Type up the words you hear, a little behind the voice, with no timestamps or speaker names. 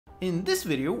In this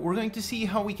video, we're going to see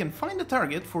how we can find a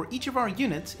target for each of our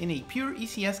units in a pure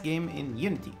ECS game in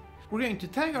Unity. We're going to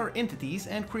tag our entities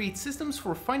and create systems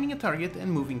for finding a target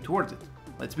and moving towards it.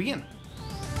 Let's begin.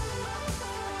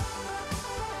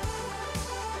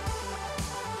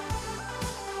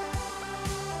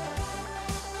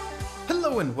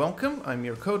 Hello and welcome, I'm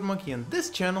your Code Monkey, and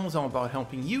this channel is all about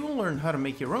helping you learn how to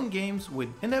make your own games with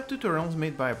in-depth tutorials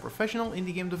made by a professional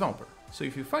indie game developer. So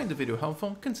if you find the video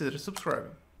helpful, consider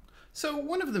subscribing. So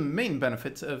one of the main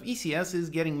benefits of ECS is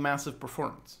getting massive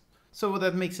performance. So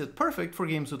that makes it perfect for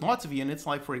games with lots of units,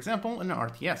 like for example an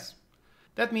RTS.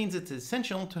 That means it's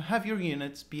essential to have your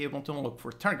units be able to look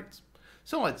for targets.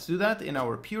 So let's do that in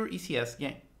our pure ECS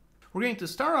game. We're going to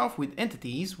start off with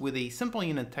entities with a simple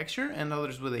unit texture and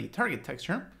others with a target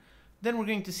texture. Then we're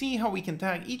going to see how we can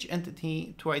tag each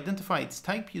entity to identify its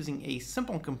type using a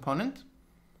simple component.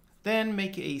 Then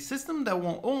make a system that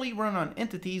will only run on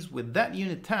entities with that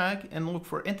unit tag and look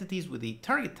for entities with a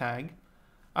target tag.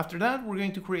 After that, we're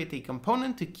going to create a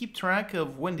component to keep track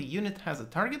of when the unit has a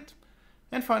target.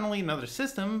 And finally, another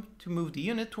system to move the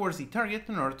unit towards the target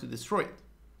in order to destroy it.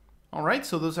 Alright,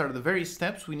 so those are the various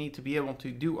steps we need to be able to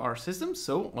do our system,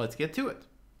 so let's get to it.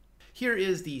 Here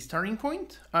is the starting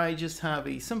point. I just have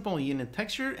a simple unit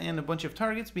texture and a bunch of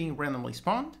targets being randomly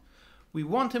spawned. We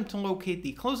want him to locate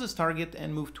the closest target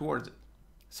and move towards it.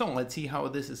 So let's see how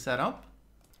this is set up.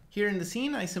 Here in the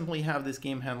scene, I simply have this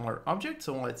game handler object,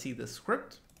 so let's see the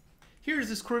script. Here's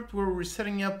the script where we're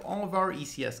setting up all of our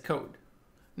ECS code.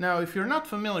 Now, if you're not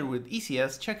familiar with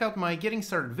ECS, check out my Getting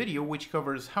Started video, which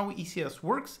covers how ECS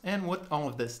works and what all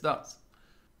of this does.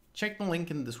 Check the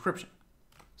link in the description.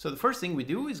 So the first thing we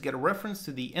do is get a reference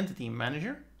to the entity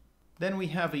manager. Then we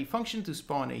have a function to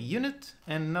spawn a unit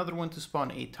and another one to spawn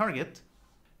a target.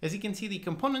 As you can see, the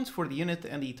components for the unit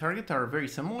and the target are very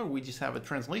similar. We just have a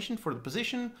translation for the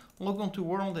position, local to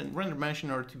world, and render mesh in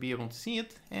order to be able to see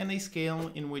it, and a scale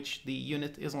in which the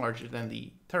unit is larger than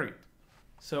the target.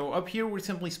 So up here, we're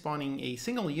simply spawning a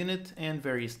single unit and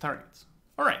various targets.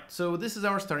 Alright, so this is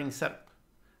our starting setup.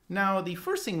 Now, the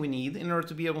first thing we need in order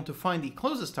to be able to find the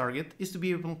closest target is to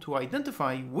be able to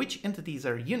identify which entities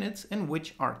are units and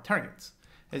which are targets.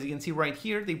 As you can see right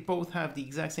here, they both have the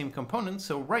exact same components,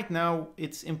 so right now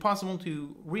it's impossible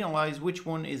to realize which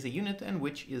one is a unit and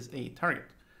which is a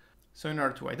target. So in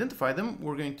order to identify them,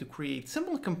 we're going to create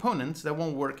simple components that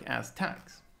will work as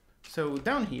tags. So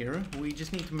down here, we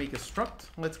just need to make a struct,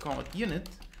 let's call it unit,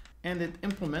 and it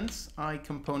implements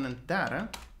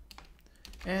iComponentData,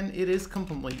 and it is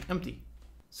completely empty.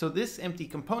 So this empty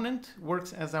component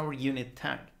works as our unit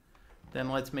tag.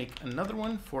 Then let's make another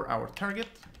one for our target.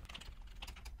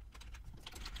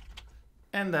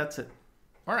 And that's it.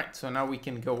 Alright, so now we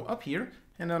can go up here,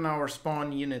 and on our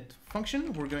spawn unit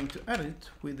function, we're going to add it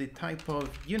with the type of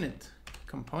unit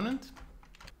component.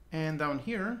 And down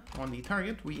here on the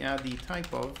target, we add the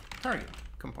type of target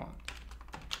component.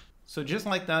 So just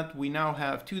like that, we now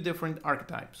have two different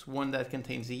archetypes, one that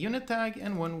contains the unit tag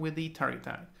and one with the target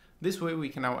tag. This way we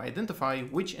can now identify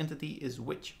which entity is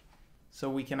which. So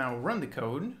we can now run the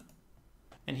code.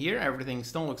 And here everything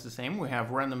still looks the same. We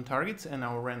have random targets and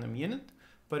our random unit.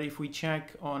 But if we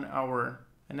check on our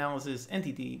analysis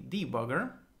entity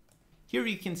debugger, here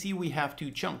you can see we have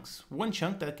two chunks. One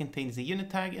chunk that contains the unit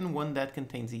tag and one that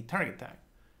contains the target tag.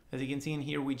 As you can see in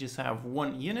here, we just have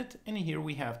one unit, and in here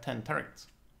we have 10 targets.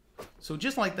 So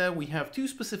just like that, we have two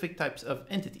specific types of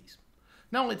entities.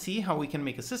 Now let's see how we can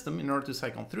make a system in order to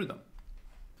cycle through them.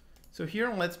 So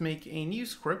here, let's make a new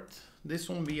script. This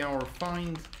will be our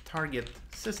find target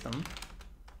system.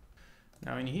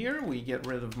 Now in here, we get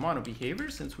rid of mono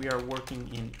behavior since we are working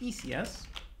in ECS.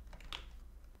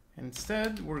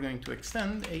 Instead, we're going to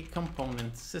extend a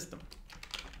component system.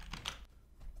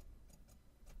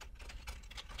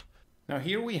 Now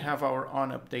here we have our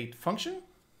onUpdate function,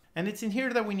 and it's in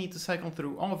here that we need to cycle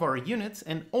through all of our units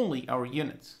and only our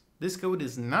units. This code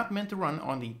is not meant to run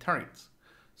on the targets.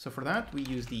 So for that, we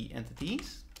use the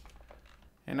entities.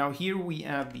 And now here we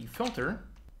add the filter.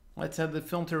 Let's add the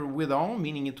filter with all,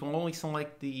 meaning it will only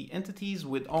select the entities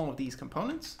with all of these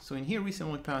components. So in here, we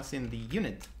simply pass in the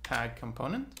unit tag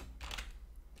component.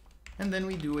 And then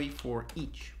we do a for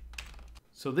each.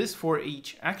 So this for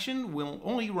each action will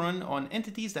only run on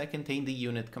entities that contain the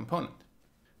unit component.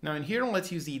 Now in here,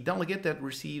 let's use the delegate that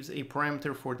receives a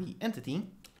parameter for the entity.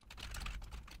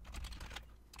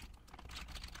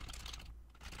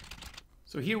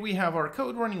 So here we have our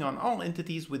code running on all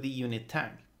entities with the unit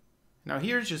tag. Now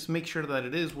here, just make sure that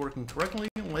it is working correctly.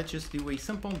 Let's just do a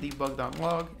simple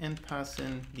debug.log and pass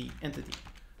in the entity.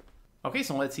 Okay,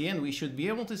 so let's see, and we should be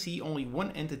able to see only one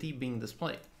entity being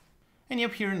displayed. And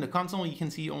yep, here in the console, you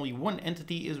can see only one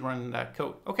entity is running that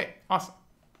code. Okay, awesome.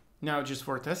 Now, just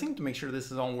for testing, to make sure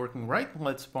this is all working right,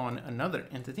 let's spawn another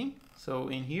entity. So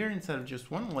in here, instead of just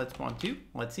one, let's spawn two.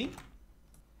 Let's see.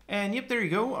 And yep, there you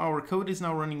go. Our code is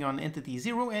now running on entity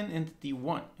 0 and entity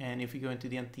 1. And if you go into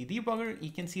the entity debugger,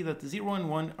 you can see that the 0 and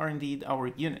 1 are indeed our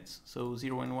units. So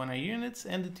 0 and 1 are units,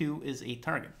 and the 2 is a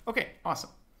target. Okay,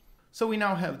 awesome. So we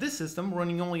now have this system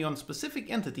running only on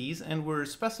specific entities, and we're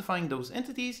specifying those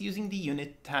entities using the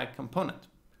unit tag component.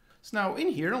 So now in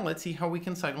here, let's see how we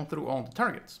can cycle through all the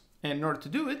targets. And in order to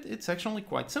do it, it's actually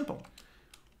quite simple.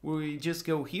 We just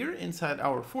go here inside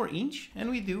our for each, and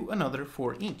we do another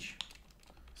for each.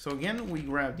 So again, we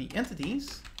grab the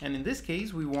entities, and in this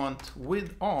case, we want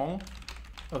with all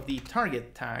of the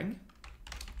target tag,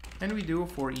 and we do a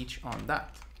for each on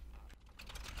that.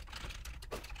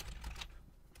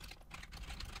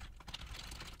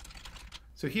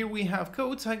 So here we have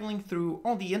code cycling through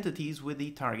all the entities with the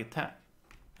target tag.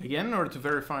 Again, in order to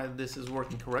verify that this is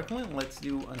working correctly, let's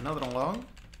do another log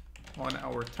on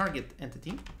our target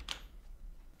entity.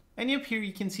 And yep, here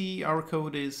you can see our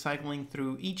code is cycling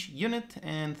through each unit,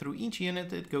 and through each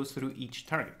unit it goes through each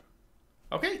target.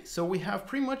 Okay, so we have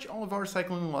pretty much all of our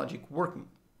cycling logic working.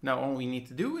 Now all we need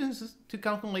to do is to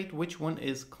calculate which one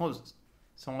is closest.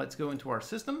 So let's go into our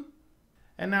system.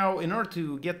 And now in order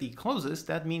to get the closest,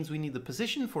 that means we need the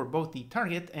position for both the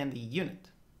target and the unit.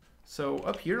 So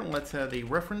up here, let's add a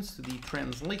reference to the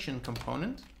translation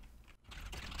component.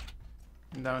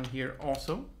 And down here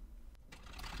also.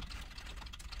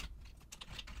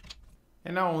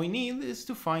 And now all we need is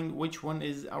to find which one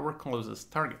is our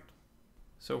closest target.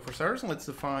 So for starters, let's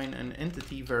define an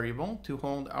entity variable to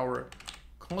hold our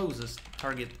closest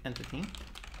target entity.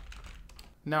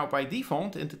 Now by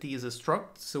default, entity is a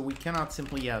struct, so we cannot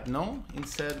simply add null.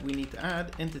 Instead, we need to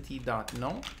add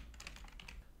entity.null.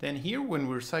 Then here, when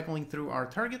we're cycling through our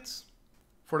targets,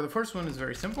 for the first one is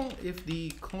very simple. If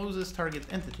the closest target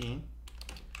entity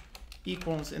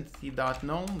equals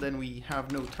entity.null, then we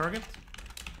have no target.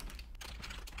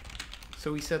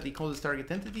 So we set the closest target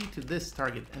entity to this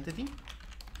target entity.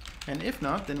 And if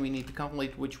not, then we need to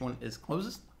calculate which one is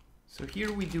closest. So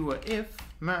here we do a if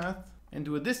math and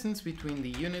do a distance between the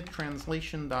unit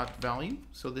translation.value.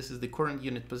 So this is the current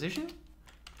unit position,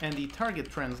 and the target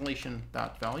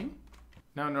translation.value.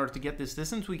 Now, in order to get this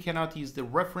distance, we cannot use the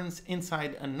reference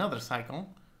inside another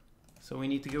cycle. So we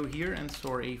need to go here and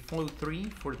store a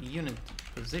float3 for the unit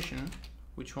position,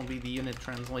 which will be the unit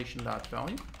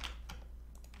translation.value.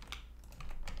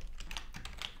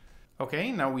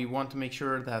 Okay, now we want to make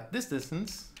sure that this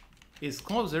distance is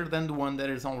closer than the one that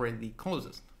is already the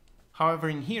closest. However,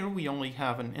 in here, we only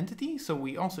have an entity, so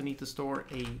we also need to store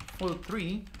a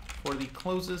float3 for the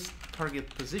closest target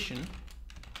position.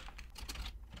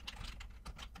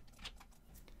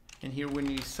 And here when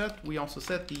we also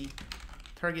set the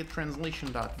target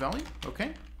translation.value,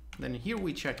 okay? Then here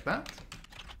we check that.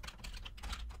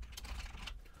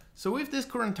 So if this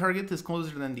current target is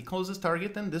closer than the closest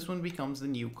target, then this one becomes the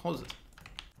new closest.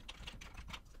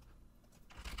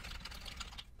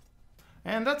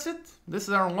 And that's it. This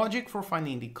is our logic for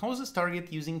finding the closest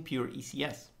target using pure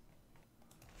ECS.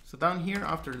 So down here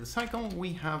after the cycle,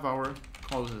 we have our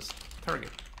closest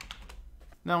target.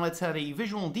 Now let's add a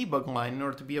visual debug line in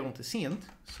order to be able to see it.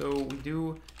 So we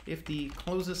do if the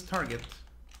closest target,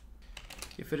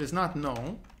 if it is not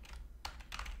null,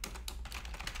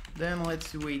 then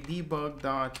let's do a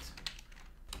debug.draw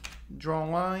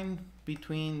line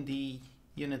between the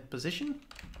unit position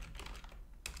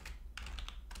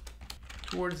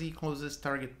towards the closest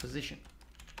target position.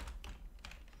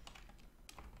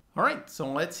 All right, so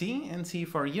let's see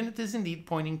if our unit is indeed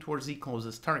pointing towards the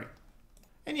closest target.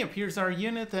 And yep, here's our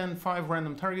unit and 5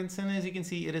 random targets, and as you can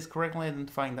see, it is correctly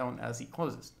identifying that one as the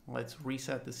closest. Let's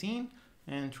reset the scene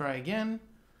and try again.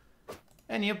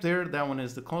 And yep, there, that one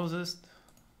is the closest,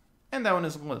 and that one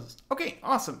is the closest. Okay,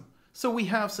 awesome. So we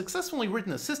have successfully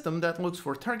written a system that looks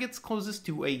for targets closest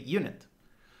to a unit.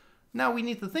 Now we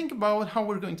need to think about how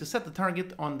we're going to set the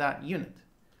target on that unit.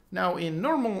 Now in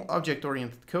normal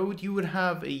object-oriented code, you would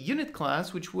have a unit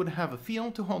class which would have a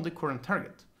field to hold the current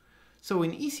target. So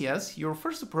in ECS, your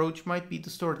first approach might be to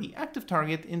store the active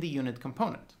target in the unit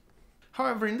component.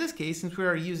 However, in this case, since we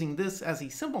are using this as a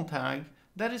simple tag,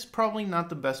 that is probably not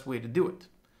the best way to do it.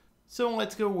 So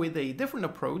let's go with a different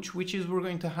approach, which is we're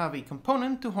going to have a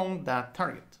component to hold that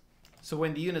target. So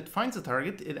when the unit finds a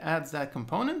target, it adds that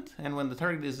component, and when the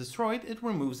target is destroyed, it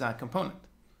removes that component.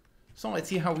 So let's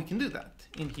see how we can do that.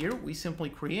 In here, we simply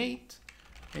create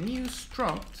a new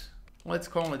struct. Let's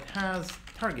call it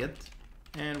hasTarget,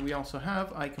 and we also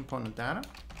have iComponentData.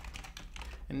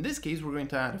 In this case, we're going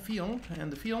to add a field, and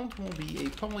the field will be a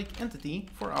public entity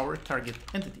for our target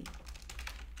entity.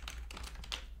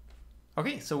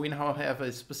 Okay, so we now have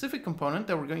a specific component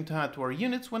that we're going to add to our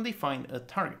units when they find a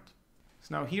target.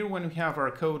 So now here, when we have our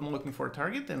code looking for a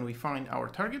target, and we find our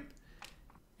target,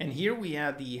 and here we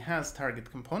add the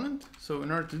hasTarget component. So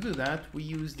in order to do that, we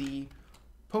use the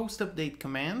post-update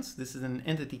commands. This is an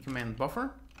entity command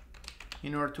buffer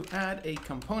in order to add a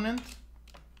component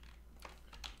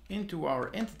into our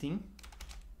entity.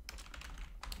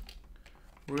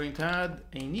 We're going to add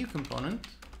a new component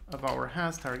of our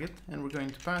hasTarget, and we're going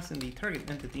to pass in the target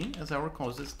entity as our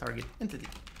closest target entity.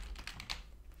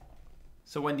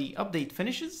 So when the update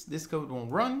finishes, this code will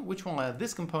run, which will add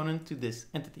this component to this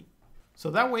entity.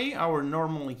 So that way, our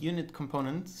normal unit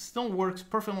component still works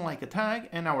perfectly like a tag,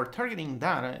 and our targeting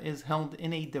data is held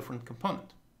in a different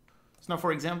component. So now,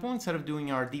 for example, instead of doing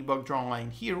our debug draw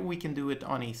line here, we can do it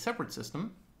on a separate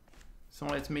system. So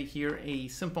let's make here a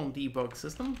simple debug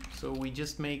system. So we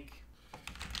just make,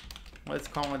 let's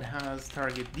call it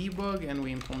hasTarget debug, and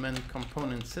we implement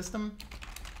component system.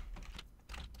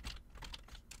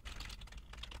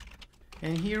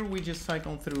 And here we just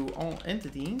cycle through all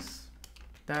entities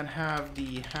that have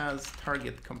the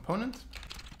hasTarget component.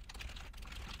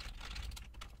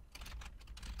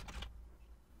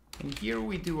 And here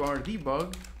we do our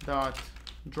debug dot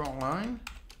draw line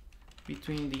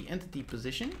between the entity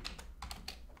position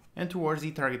and towards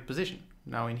the target position.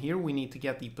 Now in here we need to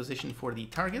get the position for the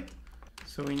target.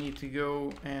 So we need to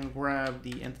go and grab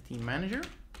the entity manager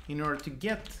in order to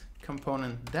get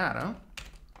component data.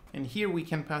 And here we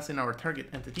can pass in our target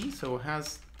entity. So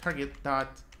hasTarget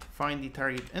dot find the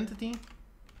target entity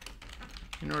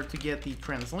in order to get the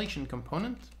translation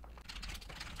component.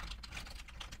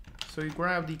 So we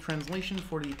grab the translation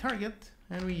for the target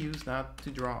and we use that to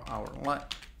draw our line.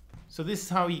 So this is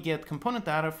how you get component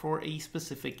data for a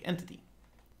specific entity.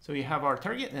 So you have our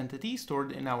target entity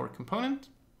stored in our component.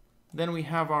 Then we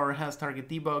have our hasTarget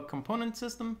debug component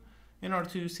system in order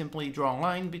to simply draw a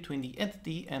line between the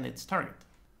entity and its target.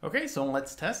 Okay, so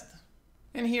let's test.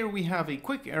 And here we have a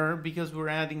quick error because we're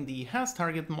adding the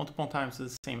hasTarget multiple times to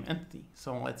the same entity.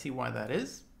 So let's see why that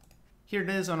is. Here it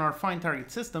is on our find target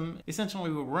system.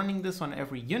 Essentially, we're running this on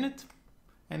every unit.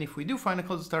 And if we do find a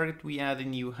closest target, we add a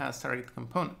new hasTarget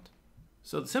component.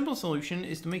 So the simple solution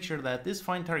is to make sure that this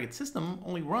find target system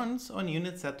only runs on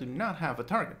units that do not have a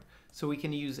target. So we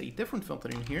can use a different filter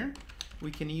in here. We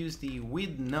can use the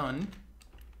with none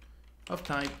of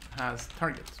type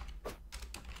hasTarget.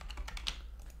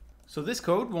 So this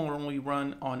code will only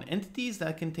run on entities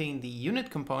that contain the unit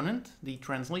component, the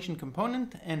translation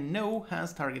component, and no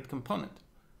hasTarget component.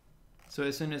 So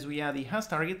as soon as we add the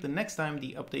hasTarget, the next time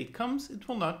the update comes, it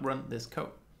will not run this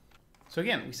code. So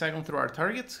again, we cycle through our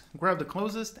targets, grab the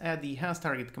closest, add the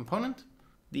hasTarget component.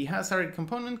 The hasTarget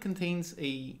component contains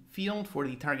a field for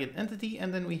the target entity,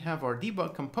 and then we have our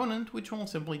debug component, which will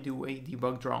simply do a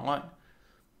debug draw line.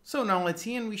 So now let's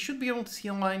see, and we should be able to see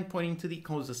a line pointing to the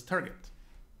closest target.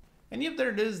 And yep, there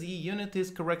it is, the unit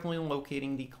is correctly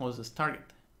locating the closest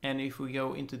target. And if we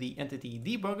go into the entity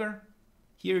debugger,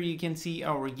 here you can see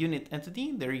our unit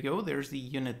entity. There you go, there's the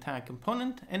unit tag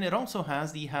component, and it also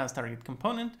has the hasTarget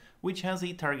component, which has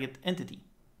a target entity.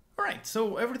 All right,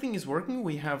 so everything is working.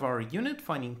 We have our unit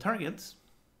finding targets.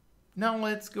 Now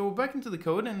let's go back into the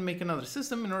code and make another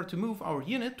system in order to move our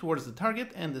unit towards the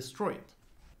target and destroy it.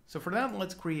 So for that,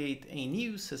 let's create a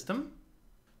new system.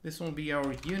 This will be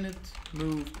our unit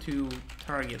move to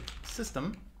target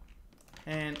system.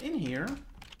 And in here,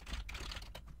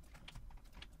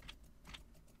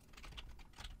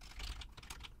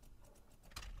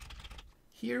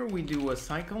 we do a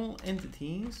cycle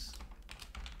entities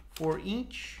for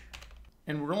each,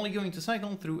 and we're only going to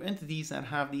cycle through entities that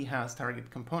have the hasTarget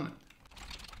component.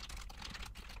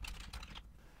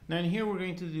 Now in here, we're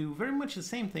going to do very much the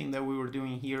same thing that we were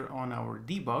doing here on our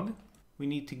debug. We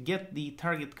need to get the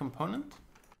target component.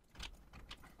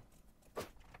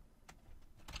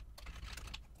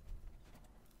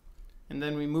 And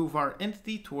then we move our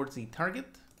entity towards the target.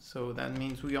 So that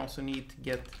means we also need to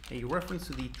get a reference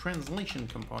to the translation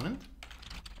component.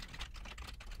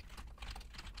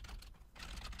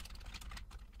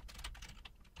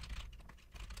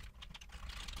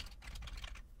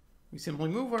 We simply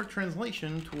move our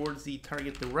translation towards the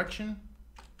target direction,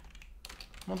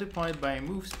 multiplied by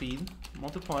move speed,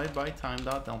 multiplied by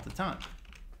time.delta.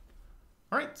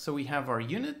 All right, so we have our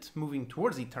unit moving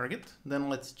towards the target. Then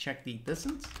let's check the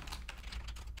distance.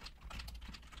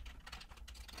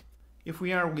 If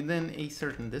we are within a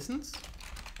certain distance,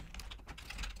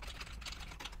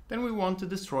 then we want to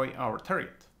destroy our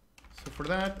target. So for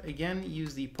that, again,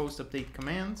 use the post update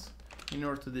commands. in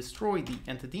order to destroy the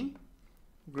entity.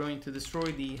 We're going to destroy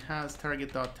the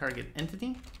hasTarget.target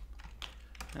entity.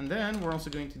 And then we're also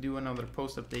going to do another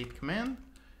post update command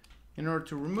in order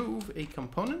to remove a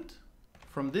component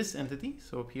from this entity.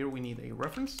 So up here we need a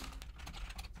reference.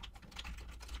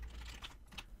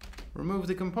 Remove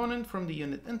the component from the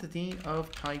unit entity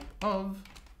of type of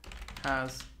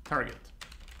hasTarget.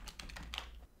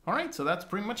 All right, so that's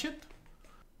pretty much it.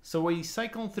 So we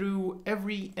cycle through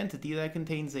every entity that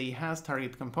contains a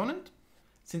hasTarget component.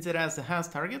 Since it has a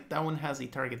hasTarget, that one has a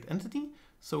target entity.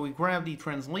 So we grab the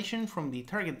translation from the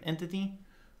target entity.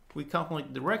 We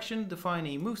calculate direction, define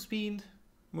a move speed,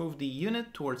 move the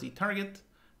unit towards the target.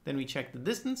 Then we check the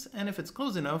distance, and if it's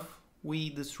close enough,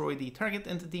 we destroy the target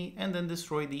entity and then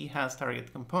destroy the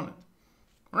hasTarget component.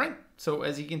 All right, so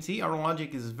as you can see, our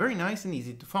logic is very nice and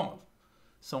easy to follow.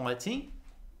 So let's see.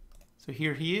 So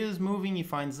here he is moving, he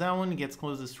finds that one, gets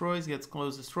close, destroys,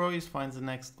 finds the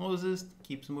next closest,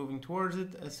 keeps moving towards it.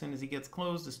 As soon as he gets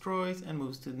close, destroys, and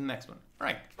moves to the next one. All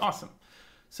right, awesome.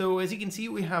 So as you can see,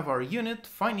 we have our unit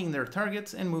finding their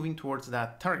targets and moving towards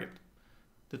that target.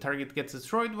 The target gets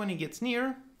destroyed when he gets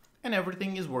near, and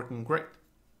everything is working great.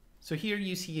 So here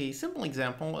you see a simple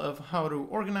example of how to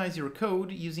organize your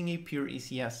code using a pure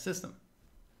ECS system.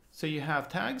 So you have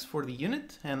tags for the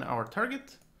unit and our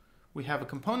target. We have a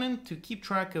component to keep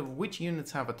track of which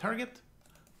units have a target.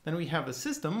 Then we have a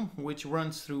system which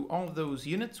runs through all of those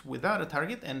units without a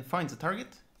target and finds a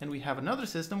target. And we have another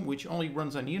system which only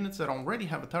runs on units that already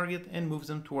have a target and moves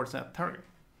them towards that target.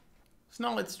 So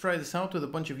now let's try this out with a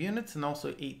bunch of units and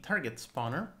also a target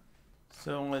spawner.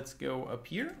 So let's go up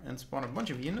here and spawn a bunch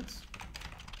of units.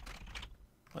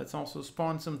 Let's also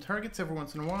spawn some targets every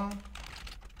once in a while.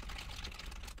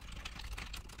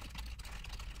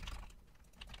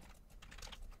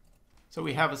 So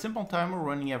we have a simple timer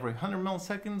running every 100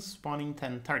 milliseconds, spawning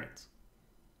 10 targets.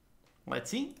 Let's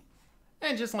see.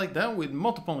 And just like that, with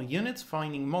multiple units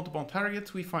finding multiple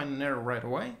targets, we find an error right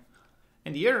away.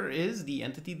 And the error is the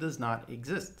entity does not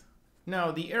exist.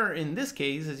 Now, the error in this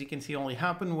case, as you can see, only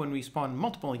happened when we spawn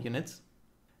multiple units.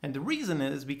 And the reason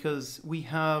is because we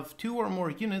have 2 or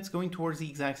more units going towards the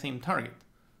exact same target.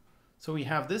 So we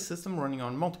have this system running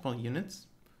on multiple units.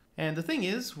 And the thing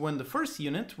is, when the first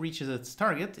unit reaches its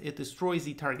target, it destroys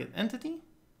the target entity.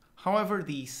 However,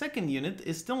 the second unit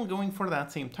is still going for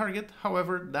that same target.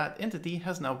 However, that entity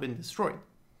has now been destroyed.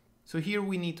 So here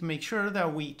we need to make sure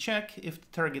that we check if the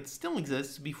target still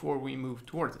exists before we move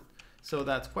towards it. So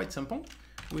that's quite simple.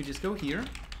 We just go here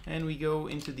and we go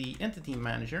into the entity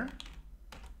manager.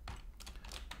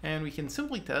 And we can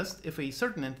simply test if a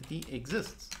certain entity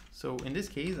exists. So in this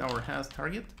case, our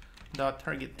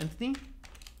hasTarget.target entity.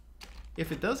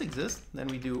 If it does exist, then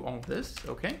we do all this,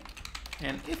 okay?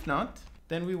 And if not,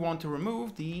 then we want to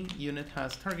remove the unit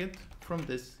hasTarget from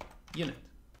this unit.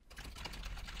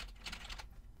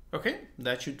 Okay,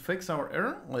 that should fix our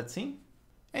error. Let's see.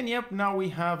 And yep, now we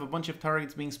have a bunch of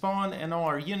targets being spawned and all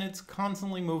our units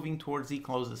constantly moving towards the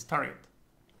closest target.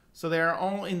 So they are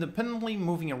all independently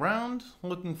moving around,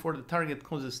 looking for the target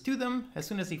closest to them. As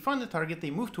soon as they find the target,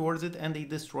 they move towards it and they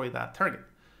destroy that target.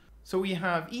 So we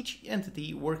have each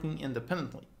entity working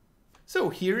independently. So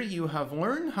here you have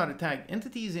learned how to tag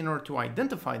entities in order to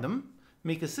identify them,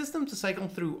 make a system to cycle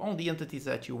through all the entities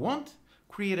that you want,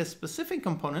 create a specific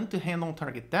component to handle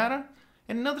target data,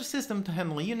 and another system to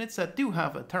handle units that do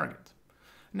have a target.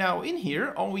 Now in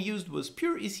here, all we used was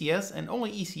pure ECS and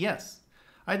only ECS.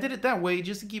 I did it that way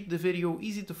just to keep the video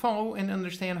easy to follow and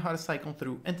understand how to cycle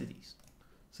through entities.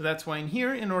 So that's why in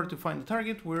here, in order to find the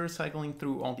target, we're cycling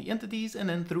through all the entities and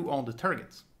then through all the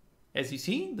targets. As you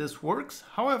see, this works.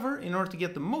 However, in order to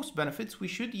get the most benefits, we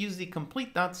should use the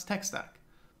complete.txt tech stack.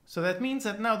 So that means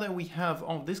that now that we have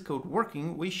all this code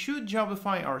working, we should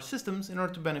jobify our systems in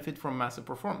order to benefit from massive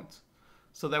performance,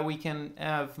 so that we can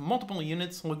have multiple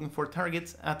units looking for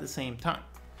targets at the same time.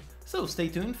 So stay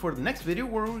tuned for the next video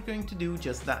where we're going to do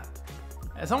just that.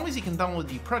 As always, you can download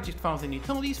the project files and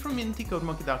utilities from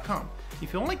unitycodemonkey.com.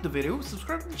 If you liked the video,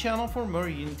 subscribe to the channel for more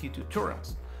Unity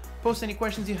tutorials. Post any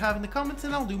questions you have in the comments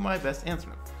and I'll do my best to answer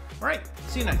them. Alright,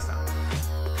 see you next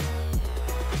time.